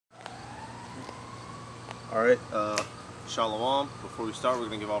Alright, Shalom. Before we start, we're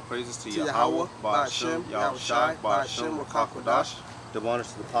going to give all praises to Yahweh, Ba'ashem, Yahushai, Ba'ashem, Rakakwadash. Double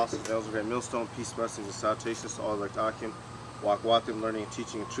honors to the apostles, elders of Great Millstone, peace, blessings, and salutations to all like Akim, Wakim, learning and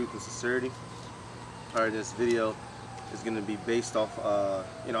teaching in truth and sincerity. Alright, this video is going to be based off, I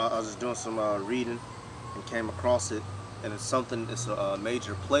was just doing some reading and came across it, and it's a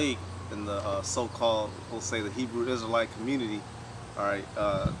major plague in the so-called, we'll say, the Hebrew Israelite community. Alright,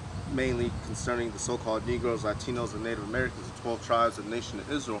 mainly concerning the so-called Negroes, Latinos, and Native Americans, the 12 tribes of the nation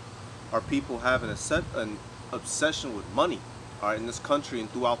of Israel, are people having an obsession with money, alright, in this country and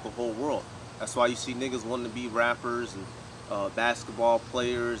throughout the whole world. That's why you see niggas wanting to be rappers and basketball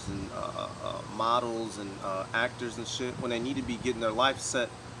players and models and actors and shit, when they need to be getting their life set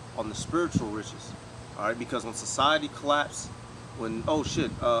on the spiritual riches, alright, because when society collapses, when,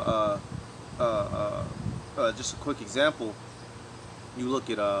 just a quick example, you look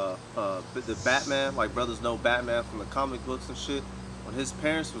at the Batman, like brothers know Batman from the comic books and shit. When his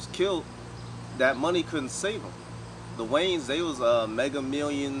parents was killed, that money couldn't save him. The Waynes, they was mega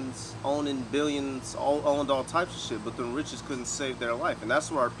millions, owning billions, owned all types of shit, but the riches couldn't save their life. And that's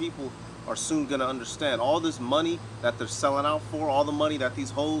where our people are soon gonna understand. All this money that they're selling out for, all the money that these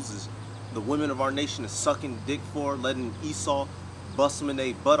hoes is, the women of our nation is sucking dick for, letting Esau bust them in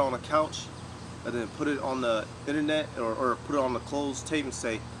their butt on a couch, and then put it on the internet or put it on the closed tape and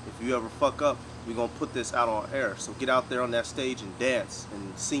say, if you ever fuck up, we're gonna put this out on air. So get out there on that stage and dance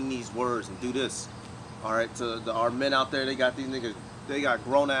and sing these words and do this. Alright, our men out there, they got these niggas, they got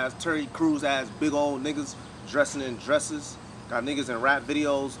grown ass, Terry Crews ass, big old niggas dressing in dresses. Got niggas in rap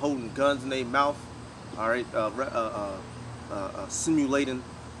videos holding guns in their mouth. Alright, simulating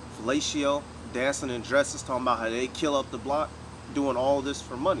fellatio, dancing in dresses, talking about how they kill up the block. Doing all this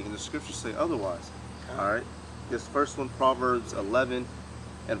for money, and the scriptures say otherwise. Alright, this first one, Proverbs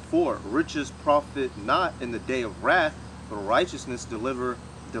 11:4. Riches profit not in the day of wrath, but righteousness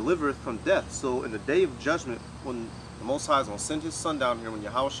delivereth from death. So in the day of judgment, when the Most High is going to send his son down here, when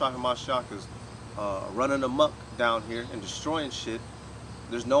Yahushua HaMashiach is running amok down here and destroying shit,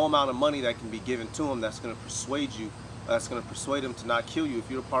 there's no amount of money that can be given to him that's going to persuade you, that's going to persuade him to not kill you if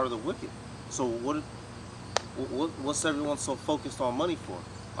you're a part of the wicked. So what's everyone so focused on money for?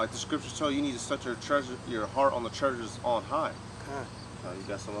 Like the scriptures tell you, you need to set your heart on the treasures on high. Khan. You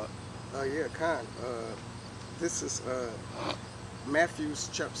got some up? Yeah, Khan. This is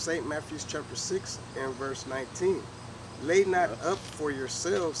St. Matthew's chapter 6 and verse 19. Lay not up for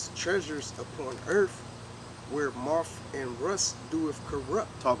yourselves treasures upon earth, where moth and rust doeth corrupt.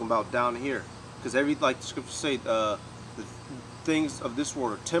 Talking about down here, because like the scriptures say, the things of this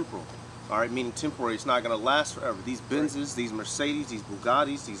world are temporal. Alright, meaning temporary, it's not going to last forever. These Benzes, these Mercedes, these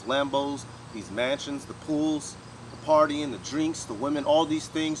Bugattis, these Lambos, these mansions, the pools, the partying, the drinks, the women, all these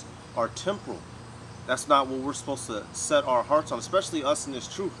things are temporal. That's not what we're supposed to set our hearts on, especially us in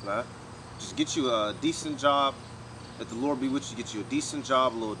this truth, man. Just get you a decent job, that the Lord be with you, get you a decent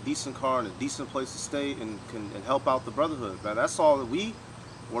job, a little decent car, and a decent place to stay, and help out the brotherhood, man. That's all that we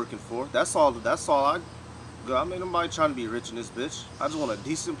working for. That's all I mean, nobody trying to be rich in this bitch. I just want a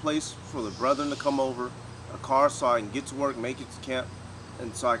decent place for the brethren to come over, a car so I can get to work, make it to camp,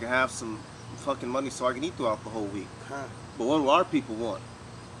 and so I can have some fucking money so I can eat throughout the whole week. But what do our people want?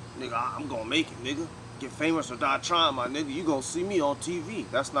 Nigga, I'm gonna make it, nigga. Get famous or die trying, my nigga. You gonna see me on TV.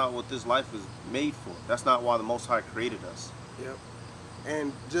 That's not what this life is made for. That's not why the Most High created us. Yep.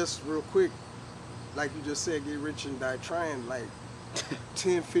 And just real quick, like you just said, get rich and die trying, like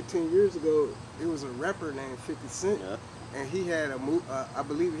 10, 15 years ago, it was a rapper named 50 Cent, and he had I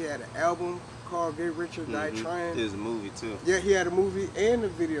believe he had an album called Get Rich or Die Trying. There's a movie too. Yeah, he had a movie and a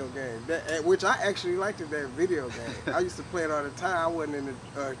video game, which I actually liked that video game. I used to play it all the time. I wasn't in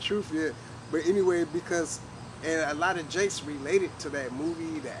the truth yet. But anyway, and a lot of Jakes related to that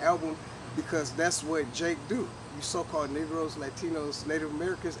movie, the album, because that's what Jake do. You so-called Negroes, Latinos, Native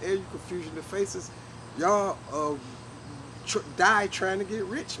Americans, and you confusion the faces, y'all die trying to get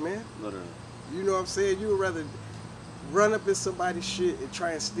rich, man. Literally. You know what I'm saying? You would rather run up in somebody's shit and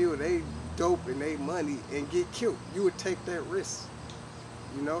try and steal their dope and their money and get killed. You would take that risk,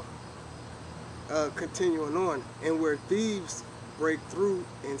 you know? Continuing on, and where thieves break through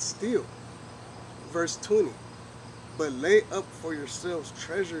and steal. Verse 20, but lay up for yourselves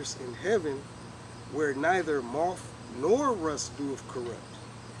treasures in heaven, where neither moth nor rust doeth corrupt,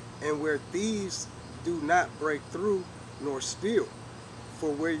 and where thieves do not break through nor steal.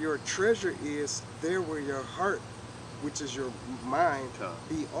 For where your treasure is, there will your heart, which is your mind,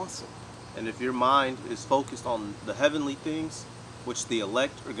 be also. And if your mind is focused on the heavenly things, which the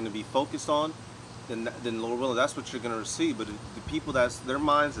elect are going to be focused on, then Lord willing, that's what you're going to receive. But the people their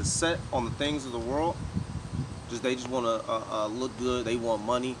minds is set on the things of the world, They just want to look good. They want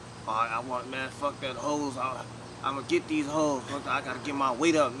money. I want, man, fuck that hoes. I'm gonna get these hoes. I gotta get my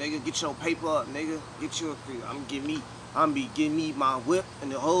weight up, nigga. Get your paper up, nigga. I'm gonna be getting me my whip,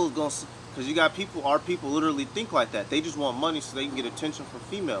 and the hoes gonna. Cause you got people. Our people literally think like that. They just want money so they can get attention from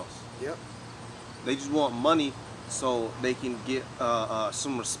females. Yep. They just want money so they can get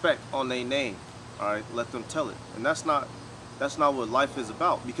some respect on their name. All right, let them tell it, and that's not what life is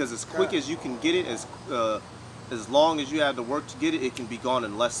about. Because as quick as you can get it, as long as you have to work to get it, it can be gone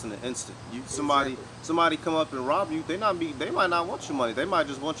in less than an instant. Somebody come up and rob you, they might not want your money. They might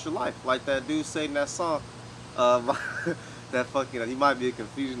just want your life. Like that dude said in that song, that fucking, he might be a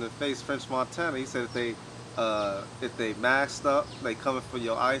confusion in the face, French Montana. He said if they masked up, they coming for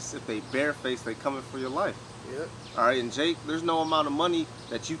your ice. If they barefaced, they coming for your life. Yep. All right, and Jake, there's no amount of money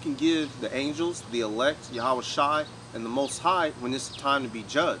that you can give the angels, the elect, Yahweh Shai, and the Most High when it's time to be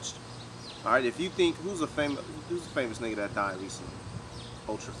judged. All right, if you think who's a famous nigga that died recently,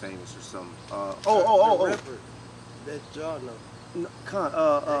 ultra famous or something. The rapper that y'all know. No, Khan.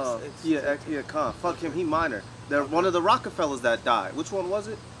 Khan. Fuck him. He minor. They're one of the Rockefellers that died. Which one was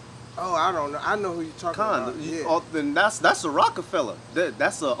it? Oh, I don't know. I know who you're talking about. Yeah. Then that's a Rockefeller.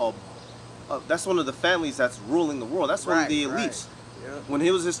 That's that's one of the families that's ruling the world. That's one of the elites. Right. Yep. When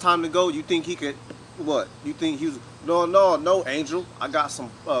it was his time to go, you think he could? What? You think he was? No, Angel. I got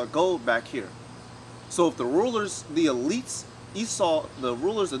some gold back here. So if the rulers, the elites, Esau, the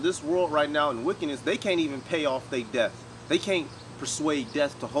rulers of this world right now in wickedness, they can't even pay off their death. They can't persuade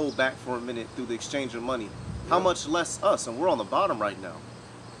death to hold back for a minute through the exchange of money. How much less us? And we're on the bottom right now.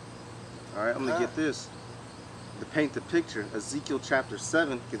 All right, I'm gonna get this to paint the picture. Ezekiel chapter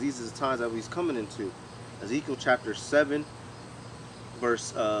 7, because these are the times that he's coming into. Ezekiel chapter 7,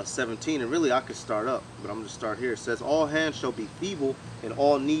 verse 17, and really I could start up, but I'm going to start here. It says, all hands shall be feeble, and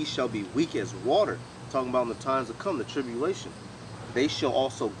all knees shall be weak as water. Talking about in the times to come, the tribulation. They shall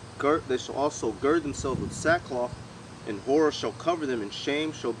also gird themselves with sackcloth, and horror shall cover them, and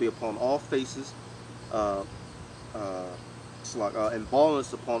shame shall be upon all faces, and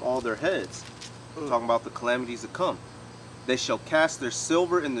baldness upon all their heads. Talking about the calamities to come. They shall cast their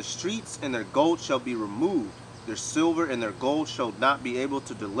silver in the streets, and their gold shall be removed. Their silver and their gold shall not be able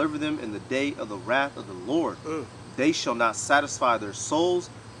to deliver them in the day of the wrath of the Lord. They shall not satisfy their souls,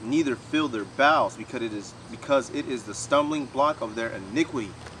 neither fill their bowels, because it is the stumbling block of their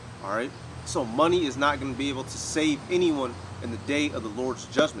iniquity. All right. So money is not going to be able to save anyone in the day of the Lord's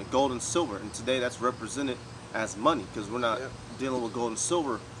judgment. Gold and silver, and today that's represented as money, because we're not dealing with gold and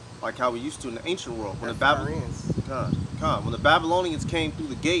silver like how we used to in the ancient world. When the Babylonians came through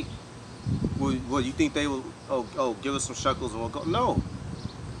the gate, well, you think they will? Oh, give us some shekels and we'll go. No,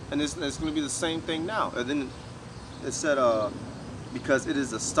 and it's going to be the same thing now. And then it said, because it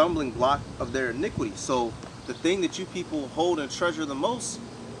is a stumbling block of their iniquity. So the thing that you people hold and treasure the most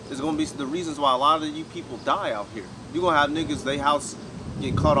is going to be the reasons why a lot of you people die out here. You're going to have niggas, they house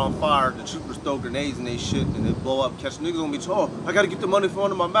get caught on fire, the troopers throw grenades and they shit, and they blow up, catch niggas gonna be told, oh, I gotta get the money from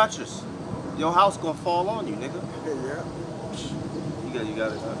under my mattress. Your house gonna fall on you, nigga. Yeah. You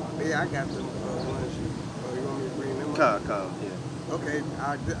got it. Yeah, I got the ones. You want me to bring them out? Yeah. Okay,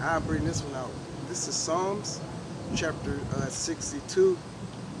 I'll bring this one out. This is Psalms chapter 62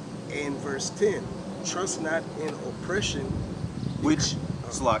 and verse 10. Trust not in oppression. Which,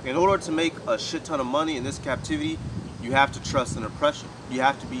 Salak, in order to make a shit ton of money in this captivity, you have to trust in oppression. You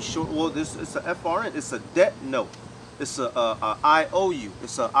have to be sure. Well, it's a FRN. It's a debt note. It's a I owe you.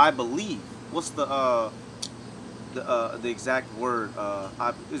 It's a I believe. What's the exact word?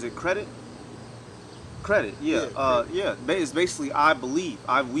 Is it credit? Credit. Yeah. Yeah. It's basically I believe.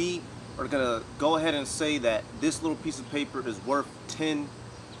 We are gonna go ahead and say that this little piece of paper is worth 10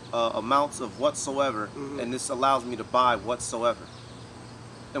 amounts of whatsoever, and this allows me to buy whatsoever.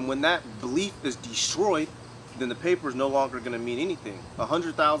 And when that belief is destroyed, then the paper is no longer going to mean anything.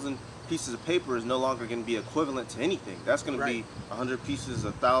 100,000 pieces of paper is no longer going to be equivalent to anything. That's going to be 100,000 pieces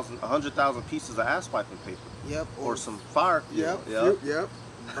of ass wiping paper. Yep. Or some fire. Yep.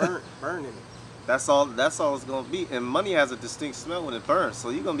 Burning it. That's all it's going to be. And money has a distinct smell when it burns. So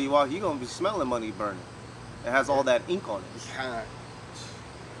you're going to be smelling money burning. It has all that ink on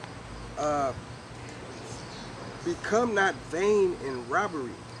it. Become not vain in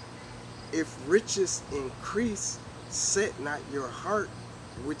robbery. If riches increase, set not your heart,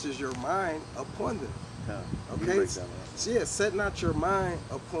 which is your mind, upon them. Okay? So yeah, set not your mind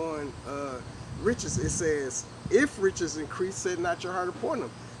upon riches. It says, if riches increase, set not your heart upon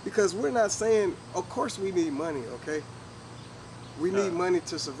them. Because we're not saying, of course we need money, okay? We need money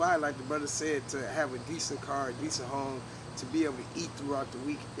to survive, like the brother said, to have a decent car, a decent home, to be able to eat throughout the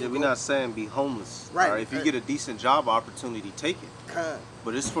week. Yeah, we're not saying be homeless. Right. All right? If you get a decent job opportunity, take it. Kind.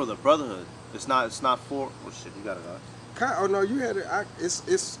 But it's for the brotherhood. It's not for. Oh shit, you got it. Kind. Oh no, you had it.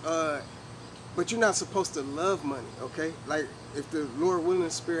 But you're not supposed to love money, okay? Like, if the Lord willing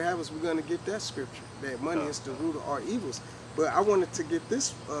and Spirit have us, we're going to get that scripture, that money is the root of all evils. But I wanted to get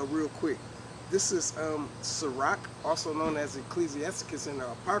this real quick. This is Sirach, also known as Ecclesiasticus in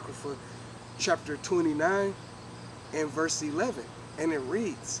the Apocrypha, chapter 29 and verse 11. And it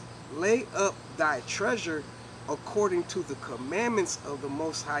reads, lay up thy treasure according to the commandments of the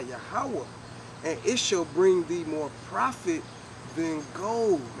Most High Yahweh, and it shall bring thee more profit than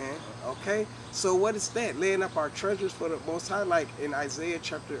gold, man. Okay, so what is that? Laying up our treasures for the Most High, like in Isaiah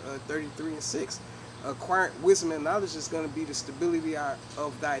chapter 33 and 6. Acquiring wisdom and knowledge is going to be the stability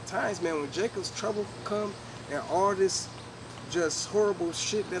of thy times, man. When Jacob's trouble come and all this just horrible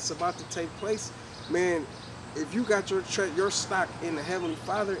shit that's about to take place, man, if you got your stock in the Heavenly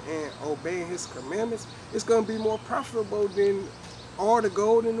Father and obeying His commandments, it's going to be more profitable than all the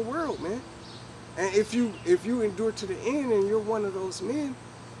gold in the world, man. And if you endure to the end and you're one of those men,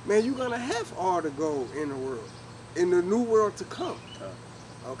 man, you're going to have all the gold in the world, in the new world to come.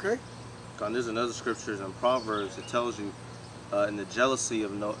 Okay? And there's another scripture in Proverbs that tells you in the jealousy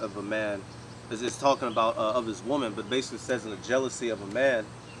of a man, it's talking about of his woman, but basically says in the jealousy of a man,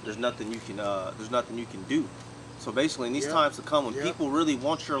 there's nothing you can do. So basically, in these times to come, when people really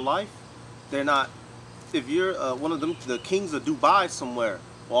want your life, they're not. If you're one of them, the kings of Dubai somewhere,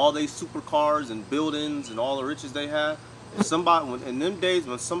 with all these supercars and buildings and all the riches they have, if somebody in them days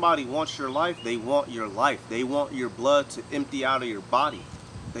when somebody wants your life, they want your life. They want your blood to empty out of your body.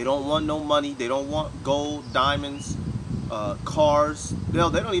 They don't want no money. They don't want gold, diamonds, cars. They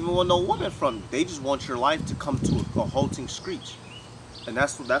don't even want no woman from you. They just want your life to come to a halting screech. And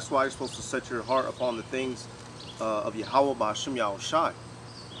that's why you're supposed to set your heart upon the things of Yahweh B'Hashem Yahushai.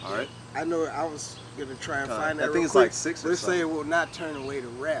 All right. I know I was gonna try and find that. I think it's quick. like 6 or They something. say it will not turn away the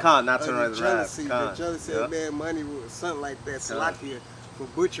wrath. Not turn away the wrath. The jealousy of man, money, something like that. Salakia for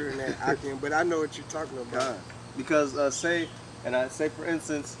butchering that. I can, but I know what you're talking about. Because say for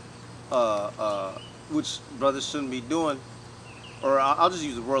instance, which brothers shouldn't be doing, or I'll just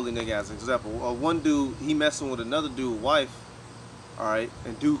use a worldly nigga as an example. One dude, he messing with another dude's wife, all right,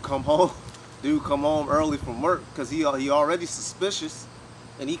 and dude come home early from work because he already suspicious,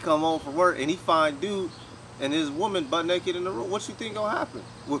 and he come home from work and he find dude and his woman butt naked in the room. What you think gonna happen?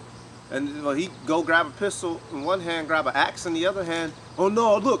 And he go grab a pistol in one hand, grab an axe in the other hand. Oh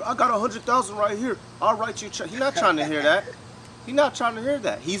no, look, I got 100,000 right here. I'll write you a check. He's not trying to hear that. He's not trying to hear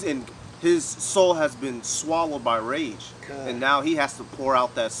that. His soul has been swallowed by rage, and now he has to pour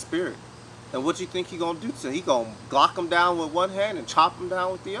out that spirit. And what you think he gonna do to him? He gonna glock him down with one hand and chop him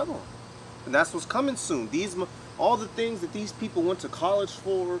down with the other one. And that's what's coming soon. All the things that these people went to college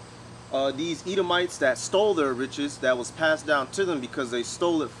for, these Edomites that stole their riches, that was passed down to them because they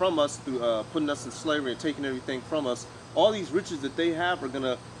stole it from us through putting us in slavery and taking everything from us. All these riches that they have are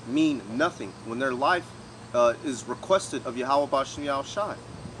gonna mean nothing when their life is requested of Yahweh B'Hashem Yahushai.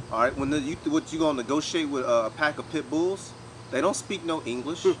 All right, what you gonna negotiate with a pack of pit bulls? They don't speak no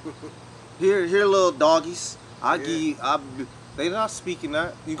English. Here, little doggies. They not speaking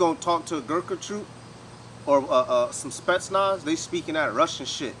that. You gonna talk to a Gurkha troop or some Spetsnaz? They speaking that Russian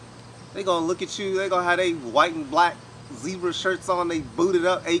shit. They gonna look at you. They gonna have they white and black zebra shirts on. They booted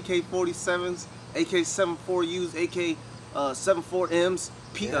up AK-47s, AK-74Us, AK-74Ms,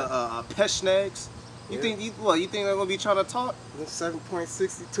 Peshnags. You think they're gonna be trying to talk?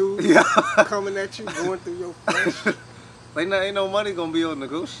 7.62 coming at you, going through your flesh. Ain't no money gonna be able to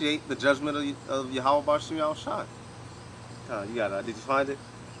negotiate the judgment of Yahweh B'Hashem Yahushai. You got it. Did you find it?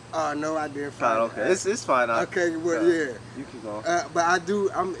 No, I didn't find it. Okay, it's fine. Okay, well, yeah. You keep going. But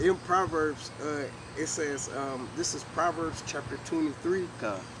I'm in Proverbs. It says, this is Proverbs chapter 23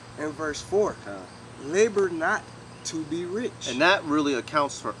 and verse 4. Labor not to be rich. And that really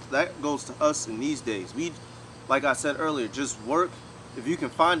that goes to us in these days. We, like I said earlier, just work. If you can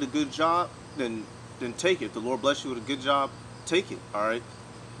find a good job, then take it. If the Lord bless you with a good job, take it. All right.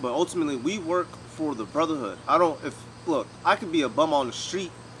 But ultimately, we work for the brotherhood. Look, I could be a bum on the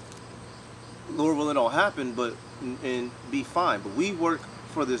street. Lord willing, it'll happen, and be fine. But we work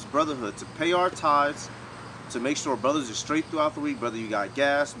for this brotherhood to pay our tithes, to make sure brothers are straight throughout the week. Brother, you got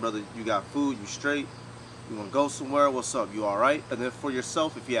gas. Brother, you got food. You straight. You want to go somewhere? What's up? You all right? And then for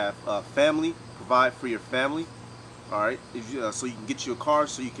yourself, if you have family, provide for your family. All right, so you can get you a car,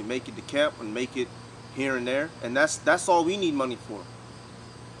 so you can make it to camp and make it here and there. And that's all we need money for.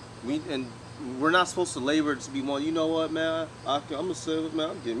 We're not supposed to labor to be one. You know what, man? I'm gonna say, man,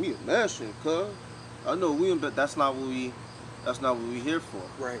 I'm getting me a mansion, cuz. I know but that's not what we here for.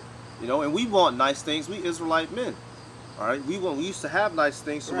 Right. You know, and we want nice things. We Israelite men. All right, we used to have nice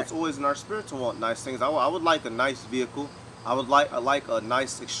things, so Right. it's always in our spirit to want nice things. I would like a nice vehicle. I like a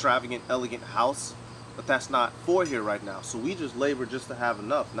nice, extravagant, elegant house, but that's not for here right now. So we just labor just to have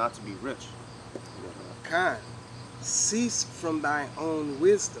enough, not to be rich. Khan, cease from thine own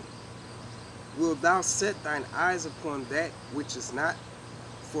wisdom. Wilt thou set thine eyes upon that which is not?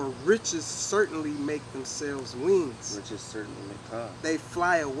 For riches certainly make themselves wings. Riches certainly make time. They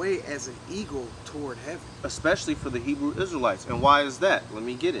fly away as an eagle toward heaven. Especially for the Hebrew Israelites. And why is that? Let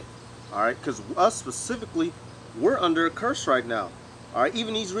me get it. All right, because us specifically, we're under a curse right now. All right,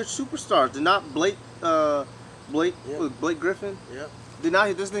 even these rich superstars. Did not Blake Griffin? Yep. Did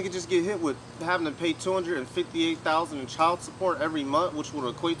not this nigga just get hit with having to pay $258,000 in child support every month, which would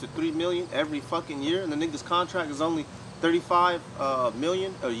equate to $3 million every fucking year, and the nigga's contract is only $35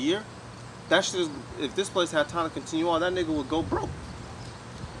 million a year? That shit is, if this place had time to continue on, that nigga would go broke.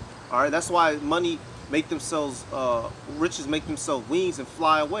 All right, that's why riches make themselves wings and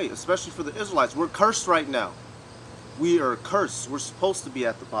fly away, especially for the Israelites. We're cursed right now. We are cursed. We're supposed to be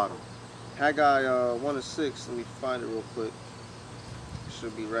at the bottom. Haggai 1:6. Let me find it real quick.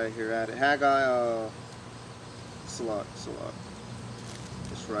 Should be right here at it. Haggai, Salat.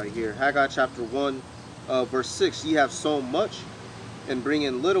 It's right here. Haggai chapter 1, verse 6. Ye have sown much, and bring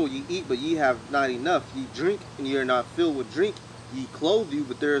in little. Ye eat, but ye have not enough. Ye drink, and ye are not filled with drink. Ye clothe you,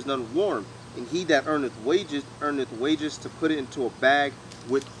 but there is none warm. And he that earneth wages to put it into a bag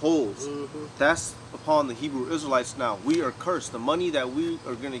with holes. That's upon the Hebrew Israelites now. We are cursed. The money that we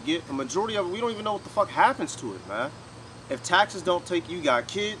are going to get, the majority of it, we don't even know what the fuck happens to it, man. If taxes don't take you got a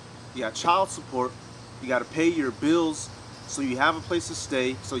kid, you got child support, you got to pay your bills so you have a place to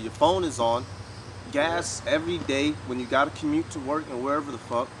stay, so your phone is on, gas every day when you got to commute to work and wherever the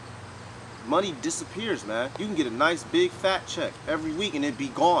fuck. Money disappears, man. You can get a nice big fat check every week and it be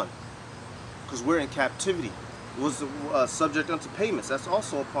gone because we're in captivity. It was subject unto payments. That's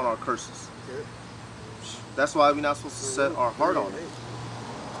also upon our curses. Okay. That's why we're not supposed to set our heart on it.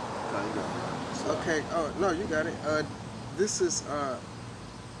 Okay. Oh no, you got it. This is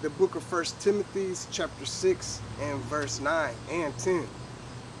the book of 1 Timothy, chapter 6, and verse 9 and 10.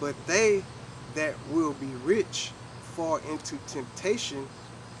 But they that will be rich fall into temptation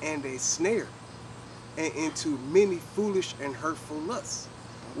and a snare, and into many foolish and hurtful lusts,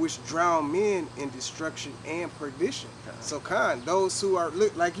 which drown men in destruction and perdition. So, Khan, those who are,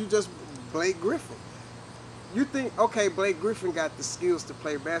 look, like you just, Blake Griffin. You think, okay, Blake Griffin got the skills to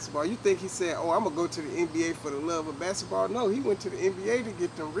play basketball. You think he said, oh, I'm going to go to the NBA for the love of basketball? No, he went to the NBA to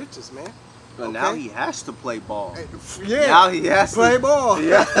get them riches, man. But now he has to play ball. Yeah. Now he has play to ball.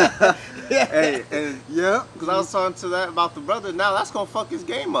 Yeah. Yeah. Hey, and yeah. Because I was talking to that about the brother. Now that's going to fuck his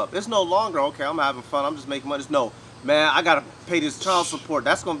game up. It's no longer, okay, I'm having fun. I'm just making money. No, man, I got to pay this child support.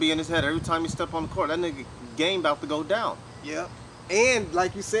 That's going to be in his head every time he step on the court. That nigga game about to go down. Yeah. And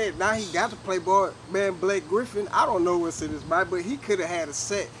like you said, now he got to play ball. Man, Blake Griffin, I don't know what's in his mind, but he could have had a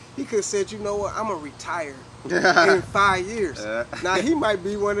set. He could have said, you know what, I'm going to retire in 5 years. Now, he might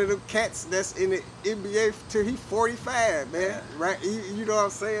be one of the cats that's in the NBA till he's 45, man. Right? You know what I'm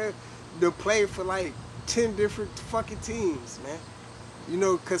saying? To play for like 10 different fucking teams, man. You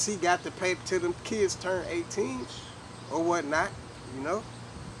know, because he got to pay till them kids turn 18 or whatnot, you know?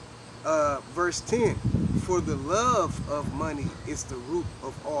 Verse 10, for the love of money is the root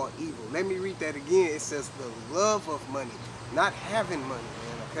of all evil. Let me read that again. It says the love of money, not having money,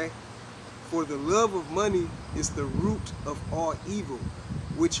 man, okay? For the love of money is the root of all evil,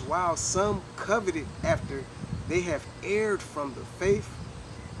 which while some coveted after, they have erred from the faith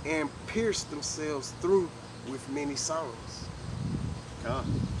and pierced themselves through with many sorrows. Yeah.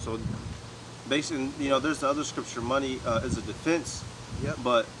 So basically, you know, there's the other scripture, money is a defense. Yep.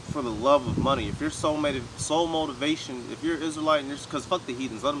 But for the love of money, if your sole motivation, if you're Israelite and you're, because fuck the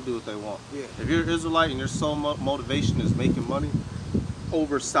heathens, let them do what they want. Yeah. If you're Israelite and your sole motivation is making money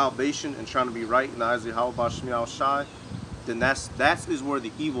over salvation and trying to be right in the eyes of Yahweh Shemiah Shai, then that is where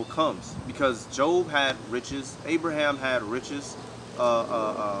the evil comes. Because Job had riches, Abraham had riches,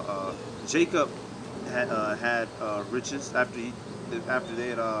 Jacob had riches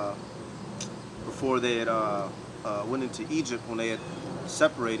before they had went into Egypt, when they had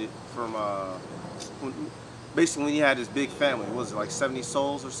separated from basically when he had his big family. Was it like 70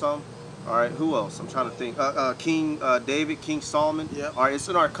 souls or something? All right, who else? I'm trying to think. King David, King Solomon. Yep. All right, it's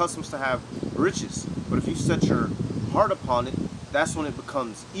in our customs to have riches, but if you set your heart upon it, that's when it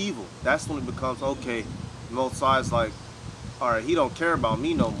becomes evil. That's when it becomes, okay, Most High's like, all right, he don't care about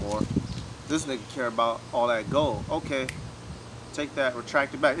me no more. This nigga care about all that gold. Okay, take that,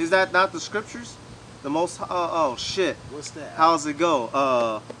 retract it back. Is that not the scriptures? The most, oh shit. What's that? How's it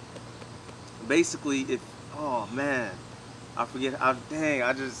go? Basically, if, oh man, I forget,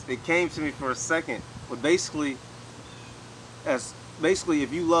 it came to me for a second. But basically,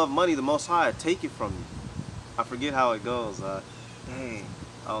 if you love money, the Most High take it from you. I forget how it goes. Dang,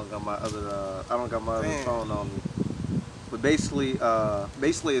 I don't got my other phone on me. But basically,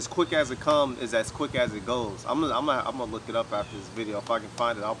 as quick as it comes is as quick as it goes. I'm gonna look it up after this video. If I can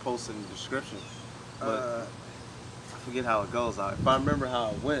find it, I'll post it in the description. But I forget how it goes. If I remember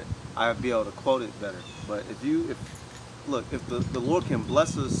how it went, I'd be able to quote it better. But if the Lord can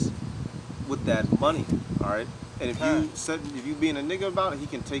bless us with that money, all right, and if you being a nigga about it, He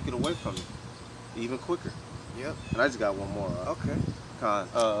can take it away from you even quicker. Yep. And I just got one more. Okay.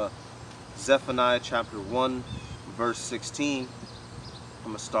 Zephaniah chapter 1, verse 16. I'm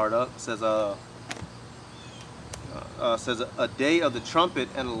gonna start up. It says a day of the trumpet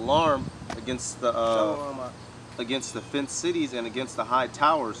and alarm against the fenced cities and against the high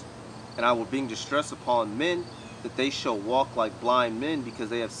towers, and I will bring distress upon men, that they shall walk like blind men, because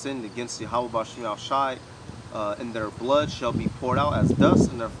they have sinned against Yahweh B'Shem Yahushai, and their blood shall be poured out as dust,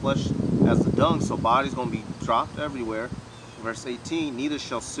 and their flesh as the dung. So bodies gonna be dropped everywhere. Verse 18, neither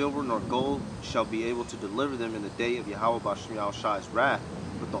shall silver nor gold shall be able to deliver them in the day of Yahweh B'Shem Yahushai's wrath,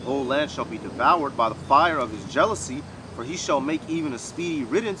 but the whole land shall be devoured by the fire of His jealousy, for He shall make even a speedy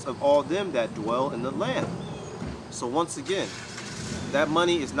riddance of all them that dwell in the land. So once again, that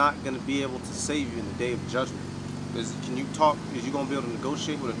money is not going to be able to save you in the day of judgment. Is you going to be able to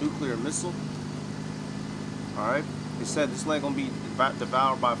negotiate with a nuclear missile? Alright? It said this land going to be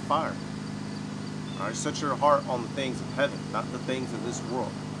devoured by fire. Alright? Set your heart on the things of heaven, not the things of this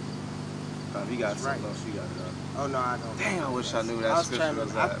world. If you got something else, you got it. Oh, no, I don't. Dang, I wish I knew that scripture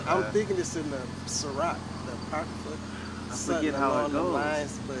was that. I'm thinking it's in the Sirach, the Apocrypha. I forget how it goes.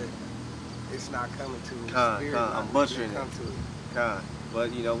 Lines, but it's not coming to me. I'm butchering it.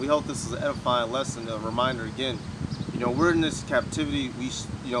 But we hope this is an edifying lesson, a reminder again. We're in this captivity.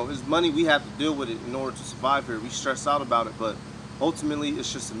 It's money, we have to deal with it in order to survive here. We stress out about it, but ultimately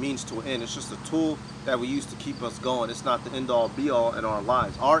it's just a means to an end. It's just a tool that we use to keep us going. It's not the end all be all in our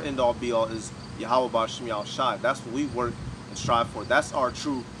lives. Our end all be all is Yahweh B'Shem Yahushai. That's what we work and strive for. That's our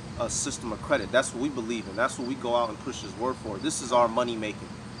true system of credit. That's what we believe in. That's what we go out and push His word for. This is our money making.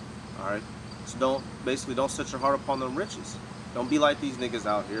 Alright? So don't set your heart upon them riches. Don't be like these niggas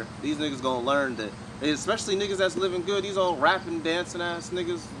out here. These niggas gonna learn that, especially niggas that's living good, these old rapping, dancing ass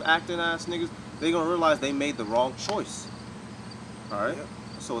niggas, acting ass niggas, they gonna realize they made the wrong choice. Alright? Yep.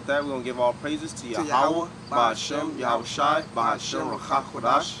 So with that, we're gonna give all praises to Yahweh, Ba'Hashem, Yahushai, Ba'Hashem, Ruach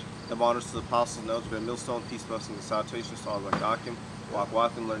HaKodesh. Give honors to the apostles and elders, great millstone, peace, blessings, and salutations to all of our Akim,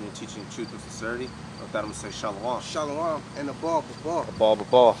 Wakim, learning and teaching truth and sincerity. With that, I'm gonna say shalom. Shalom, and a ball. A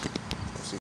ball.